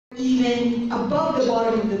even above the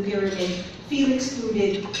bottom of the pyramid feel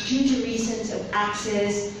excluded due to reasons of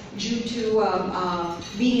access, due to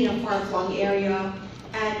being in a far-flung area.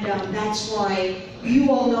 And that's why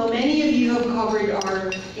you all know, many of you have covered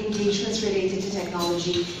our engagements related to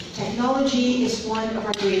technology. Technology is one of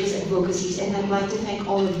our greatest advocacies, and I'd like to thank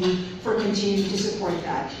all of you for continuing to support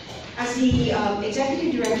that. As the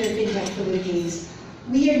Executive Director of FinTech Philippines,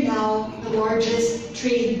 we are now the largest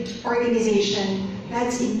trade organization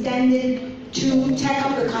that's intended to tech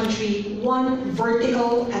up the country one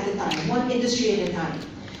vertical at a time, one industry at a time.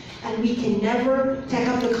 And we can never tech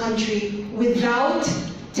up the country without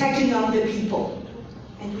teching up the people.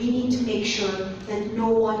 And we need to make sure that no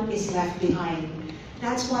one is left behind.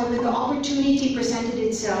 That's why when the opportunity presented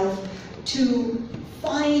itself to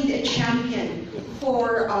find a champion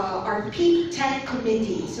for our Peak Tech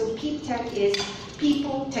Committee. So Peak Tech is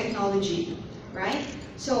people technology, right?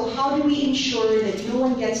 So how do we ensure that no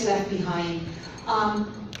one gets left behind?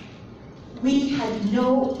 We had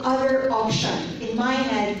no other option. In my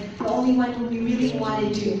head, the only one who we really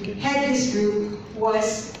wanted to head this group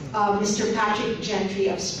was Mr. Patrick Gentry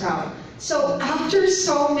of Sprout. So after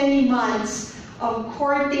so many months of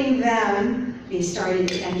courting them, they started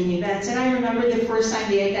attending events. And I remember the first time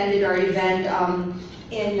they attended our event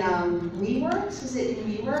in WeWorks, was it in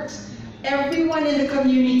WeWorks? Everyone in the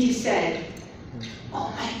community said,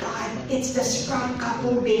 "Oh my God, it's the Sprout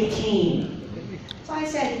couple, they came." So I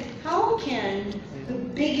said, how can the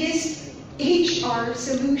biggest HR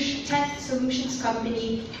tech solutions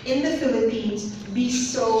company in the Philippines be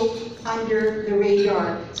so under the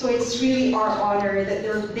radar? So it's really our honor that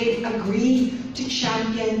they've agreed to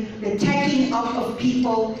champion the teching up of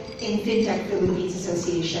people in FinTech Philippines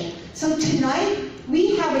Association. So tonight,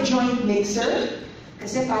 we have a joint mixer,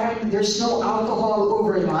 kasi parang there's no alcohol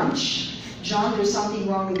over lunch. John, there's something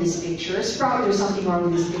wrong with this picture. Sprout, there's something wrong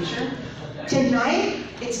with this picture. Tonight,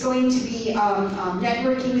 it's going to be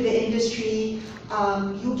networking with the industry.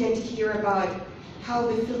 You'll get to hear about how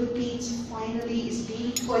the Philippines finally is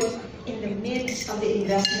being put in the midst of the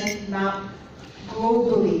investment map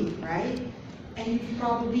globally, right? And you've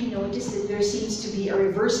probably noticed that there seems to be a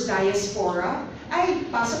reverse diaspora. Ay,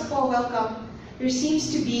 pasok po, welcome. There seems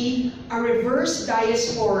to be a reverse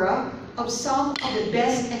diaspora of some of the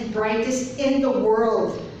best and brightest in the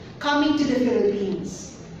world coming to the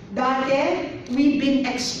Philippines. Dati, we've been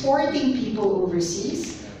exporting people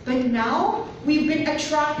overseas, but now we've been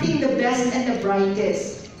attracting the best and the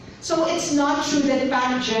brightest. So it's not true that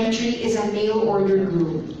Pat Gentry is a mail order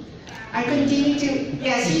group. I continue to,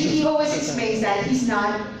 yes, he always explains that. He's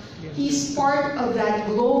not. He's part of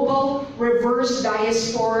that global reverse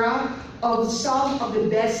diaspora of some of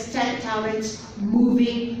the best tech talents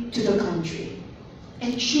moving to the country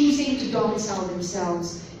and choosing to domicile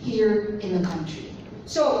themselves here in the country.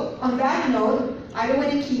 So, on that note, I don't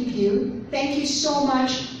want to keep you. Thank you so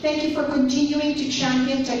much. Thank you for continuing to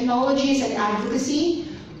champion technologies and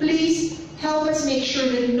advocacy. Please help us make sure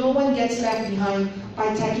that no one gets left behind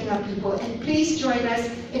by teching up people. And please join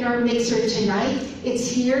us in our mixer tonight. It's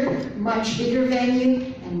here, much bigger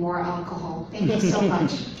venue, and more alcohol. Thank you so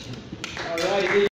much. All right.